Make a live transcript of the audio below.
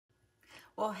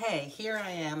Well, hey, here I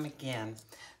am again.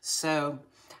 So,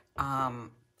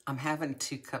 I'm having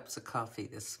 2 cups of coffee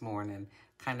this morning,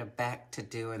 kind of back to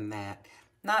doing that.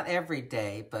 Not every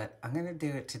day, but I'm going to do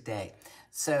it today.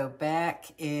 So, back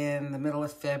in the middle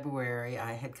of February,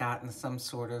 I had gotten some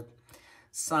sort of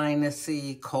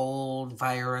sinusy, cold,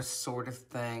 virus sort of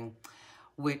thing,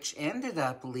 which ended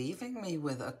up leaving me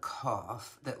with a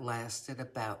cough that lasted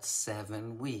about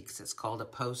 7 weeks. It's called a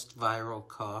post-viral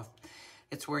cough.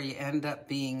 It's where you end up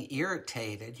being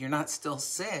irritated. You're not still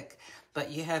sick,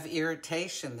 but you have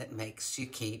irritation that makes you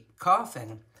keep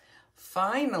coughing.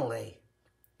 Finally,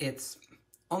 it's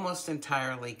almost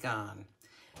entirely gone.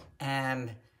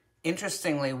 And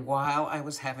interestingly, while I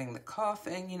was having the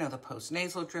coughing, the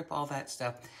post-nasal drip, all that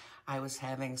stuff, I was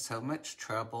having so much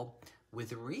trouble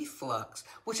with reflux,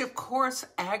 which of course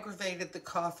aggravated the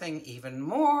coughing even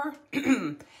more.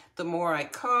 The more I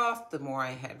coughed, the more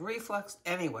I had reflux.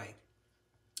 Anyway,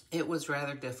 it was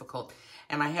rather difficult,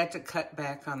 and I had to cut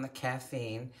back on the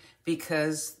caffeine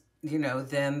because,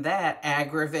 then that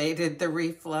aggravated the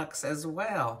reflux as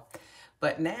well.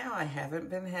 But now I haven't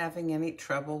been having any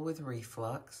trouble with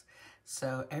reflux,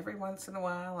 so every once in a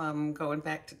while I'm going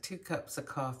back to 2 cups of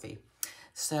coffee.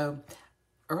 So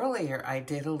earlier I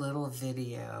did a little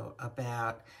video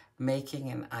about making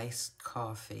an iced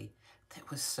coffee that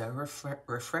was so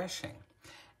refreshing,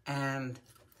 and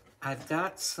I've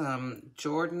got some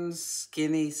Jordan's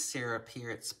Skinny syrup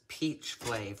here. It's peach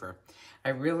flavor. I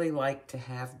really like to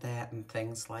have that in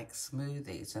things like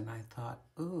smoothies. And I thought,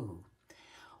 ooh,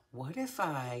 what if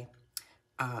I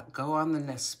go on the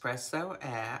Nespresso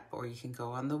app, or you can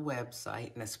go on the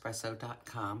website,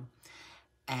 Nespresso.com,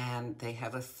 and they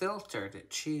have a filter to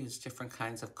choose different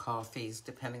kinds of coffees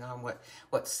depending on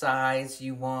what size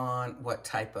you want, what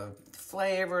type of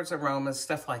flavors, aromas,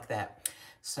 stuff like that.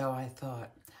 So I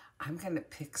thought, I'm going to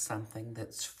pick something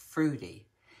that's fruity,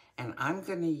 and I'm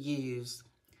going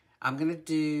to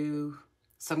do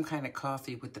some kind of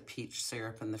coffee with the peach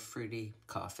syrup and the fruity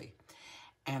coffee.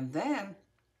 And then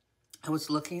I was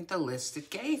looking at the list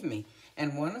it gave me,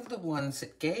 and one of the ones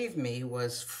it gave me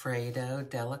was Fredo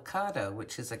Delicato,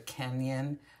 which is a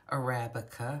Kenyan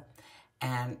Arabica,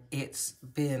 and it's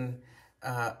been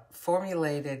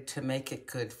formulated to make it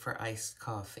good for iced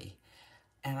coffee.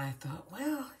 And I thought,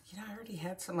 well, I already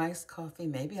had some iced coffee.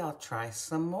 Maybe I'll try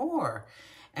some more.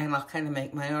 And I'll kind of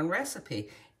make my own recipe.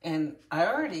 And I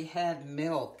already had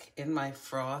milk in my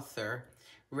frother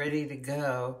ready to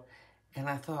go. And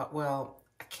I thought, well,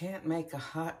 I can't make a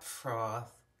hot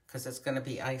froth because it's going to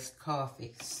be iced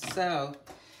coffee. So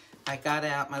I got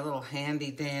out my little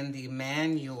handy-dandy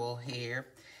manual here.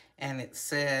 And it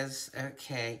says,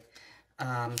 okay,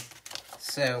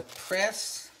 so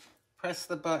press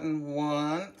the button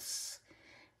once,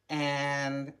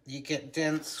 and you get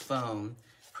dense foam.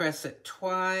 Press it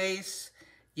twice,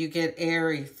 you get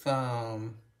airy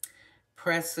foam.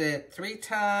 Press it 3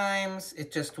 times,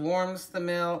 it just warms the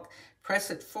milk.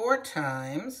 Press it 4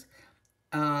 times,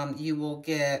 you will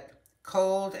get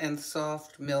cold and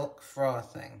soft milk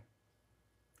frothing.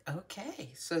 Okay,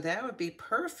 so that would be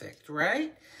perfect,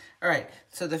 right? All right,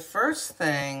 so the first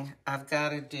thing I've got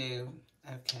to do,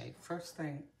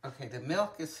 the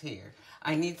milk is here.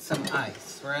 I need some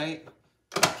ice, right?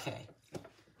 Okay,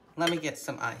 let me get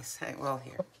some ice. Hey, well,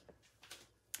 here.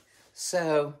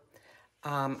 So,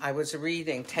 I was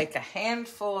reading, take a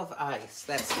handful of ice.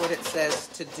 That's what it says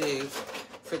to do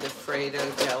for the Fredo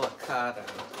Delicato.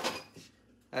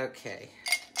 Okay,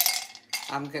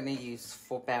 I'm going to use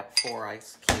about 4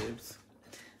 ice cubes.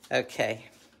 Okay.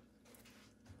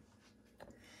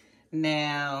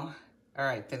 Now, all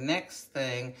right, the next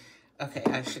thing, okay,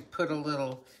 I should put a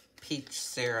little peach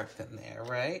syrup in there,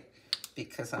 right?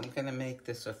 Because I'm going to make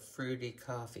this a fruity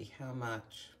coffee. How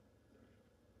much?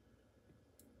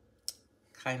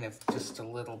 Kind of just a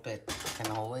little bit. You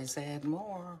can always add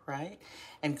more, right?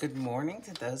 And good morning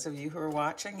to those of you who are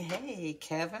watching. Hey,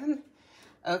 Kevin.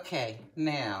 Okay,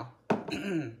 now,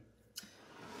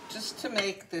 just to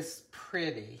make this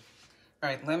pretty, all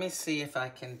right, let me see if I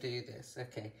can do this.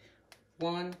 Okay,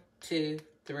 1, 2,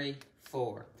 3,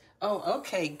 4. Oh,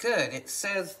 okay, good. It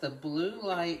says the blue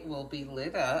light will be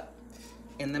lit up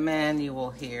in the manual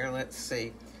here. Let's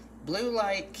see. Blue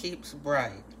light keeps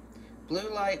bright. Blue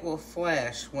light will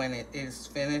flash when it is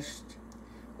finished.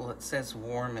 Well, it says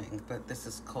warming, but this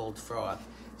is cold froth.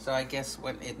 So I guess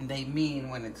they mean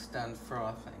when it's done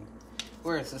frothing.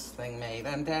 Where is this thing made?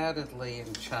 Undoubtedly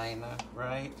in China,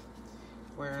 right?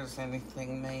 Where is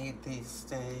anything made these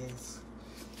days?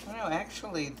 No,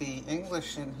 actually, the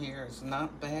English in here is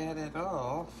not bad at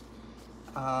all.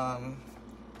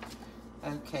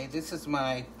 Okay, this is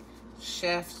my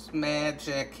Chef's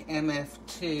Magic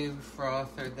MF2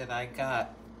 frother that I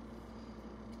got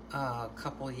a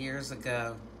couple years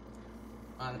ago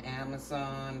on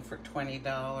Amazon for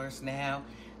 $20. Now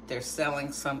they're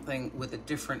selling something with a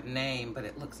different name, but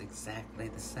it looks exactly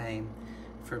the same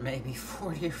for maybe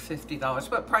 $40 or $50.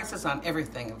 But prices on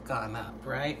everything have gone up,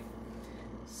 right?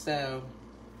 So,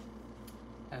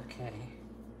 okay.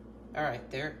 All right,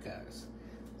 there it goes.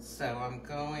 So I'm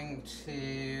going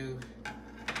to,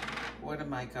 what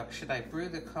am I going, should I brew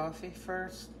the coffee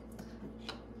first?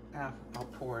 I'll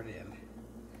pour it in.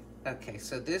 Okay,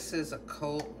 so this is a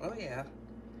cold, oh yeah,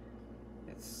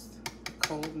 it's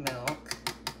cold milk.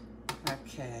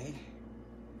 Okay,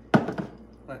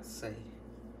 let's see.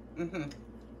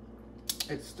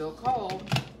 It's still cold.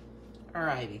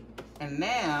 Alrighty, and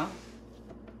now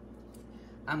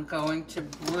I'm going to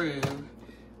brew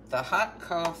the hot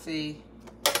coffee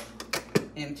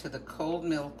into the cold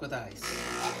milk with ice.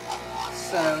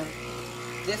 So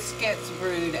this gets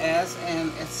brewed as an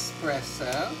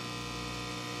espresso.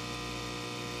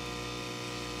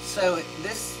 So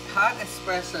this hot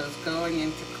espresso is going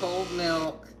into cold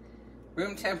milk,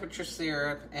 room temperature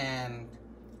syrup, and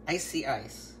icy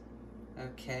ice.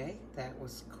 Okay, that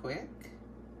was quick.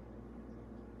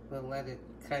 We'll let it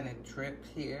kind of drip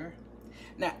here.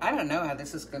 Now, I don't know how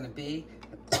this is going to be.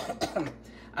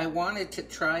 I wanted to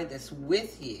try this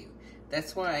with you.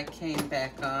 That's why I came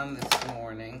back on this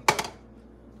morning,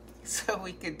 so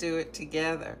we could do it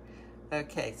together.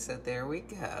 Okay, so there we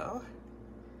go.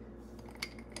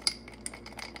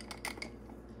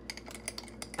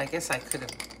 I guess I could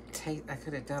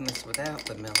have done this without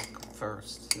the milk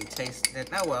first and tasted it.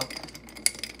 Oh well,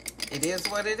 it is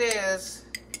what it is.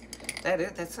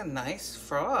 That's a nice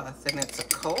froth, and it's a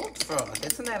cold froth.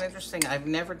 Isn't that interesting? I've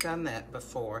never done that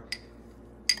before.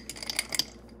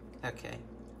 Okay.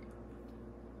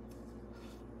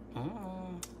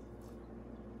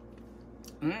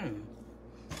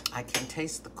 I can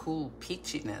taste the cool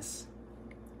peachiness.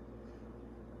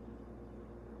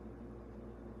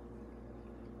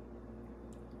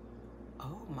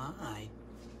 Oh my.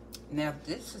 Now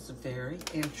this is very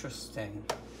interesting.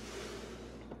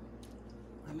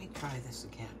 Let me try this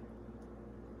again.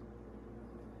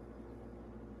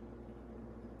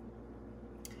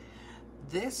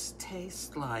 This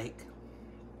tastes like,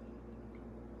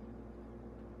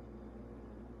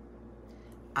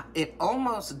 it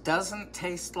almost doesn't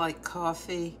taste like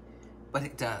coffee, but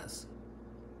it does.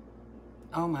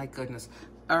 Oh my goodness.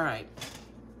 All right.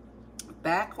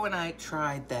 Back when I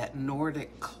tried that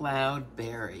Nordic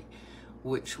Cloudberry,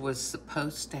 which was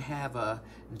supposed to have a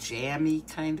jammy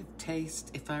kind of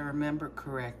taste, if I remember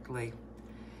correctly,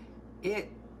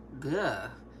 it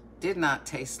did not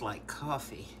taste like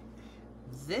coffee.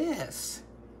 This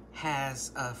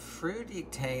has a fruity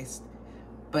taste,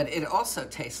 but it also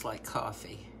tastes like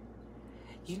coffee.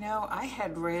 You know, I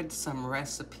had read some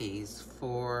recipes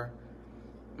for,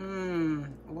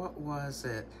 what was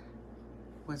it?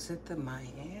 Was it the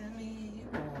Miami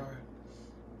or,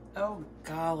 oh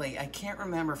golly, I can't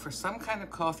remember, for some kind of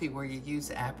coffee where you use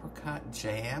apricot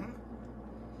jam.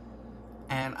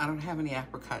 And I don't have any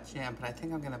apricot jam, but I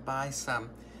think I'm gonna buy some.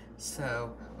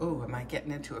 So, oh, am I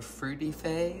getting into a fruity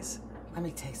phase? Let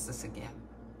me taste this again.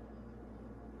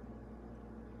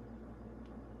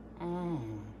 Oh,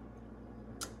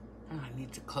 I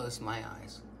need to close my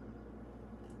eyes.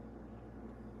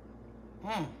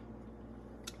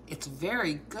 It's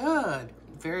very good,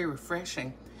 very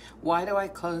refreshing. Why do I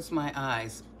close my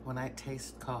eyes when I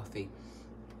taste coffee?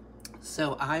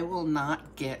 So I will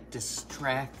not get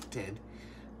distracted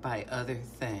by other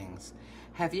things.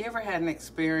 Have you ever had an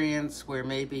experience where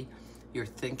maybe you're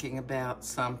thinking about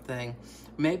something,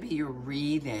 maybe you're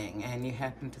reading and you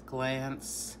happen to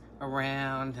glance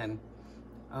around and,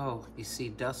 oh, you see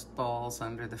dust balls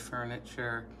under the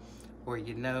furniture, or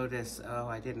you notice, oh,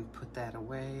 I didn't put that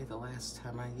away the last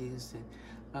time I used it.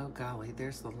 Oh golly,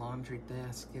 there's the laundry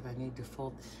basket I need to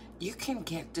fold. You can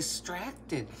get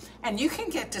distracted. And you can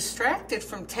get distracted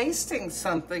from tasting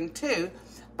something too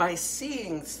by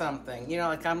seeing something. You know,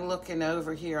 like I'm looking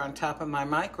over here on top of my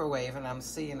microwave and I'm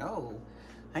seeing, oh,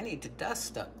 I need to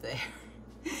dust up there.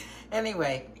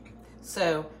 Anyway,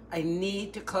 so I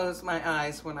need to close my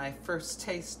eyes when I first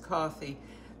taste coffee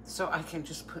so I can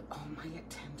just put all my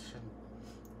attention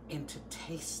into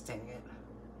tasting it.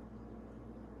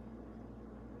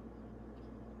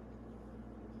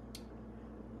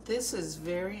 This is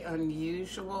very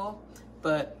unusual,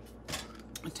 but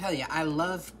I tell you, I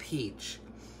love peach.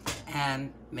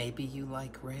 And maybe you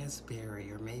like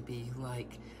raspberry, or maybe you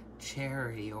like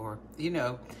cherry, or, you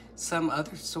know, some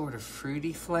other sort of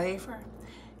fruity flavor.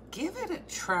 give it a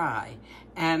try.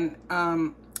 And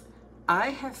I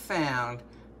have found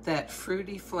that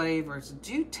fruity flavors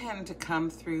do tend to come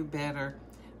through better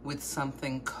with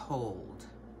something cold.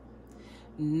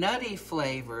 Nutty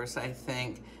flavors, I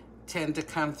think, tend to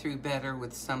come through better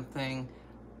with something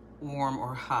warm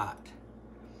or hot.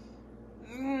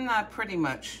 Not pretty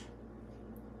much.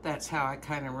 That's how I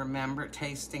kind of remember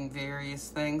tasting various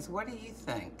things. What do you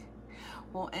think?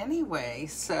 Well, anyway,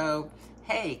 so,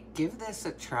 hey, give this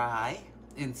a try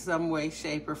in some way,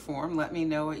 shape, or form. Let me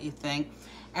know what you think.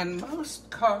 And most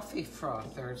coffee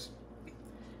frothers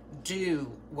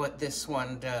do what this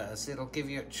one does. It'll give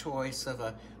you a choice of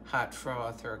a hot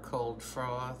froth or a cold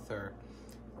froth, or,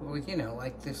 well, you know,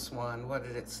 like this one. What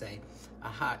did it say? A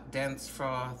hot dense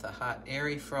froth, a hot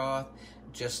airy froth,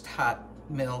 just hot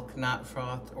milk, not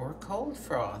froth, or cold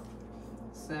froth.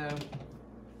 So,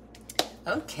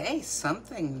 okay,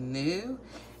 something new.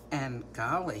 And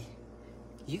golly,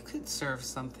 you could serve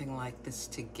something like this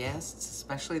to guests,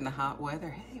 especially in the hot weather.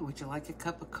 Hey, would you like a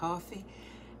cup of coffee?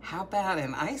 How about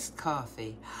an iced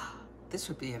coffee? This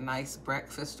would be a nice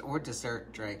breakfast or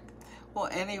dessert drink. Well,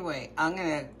 anyway, I'm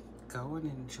gonna go and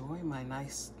enjoy my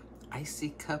nice icy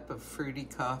cup of fruity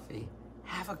coffee.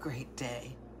 Have a great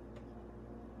day.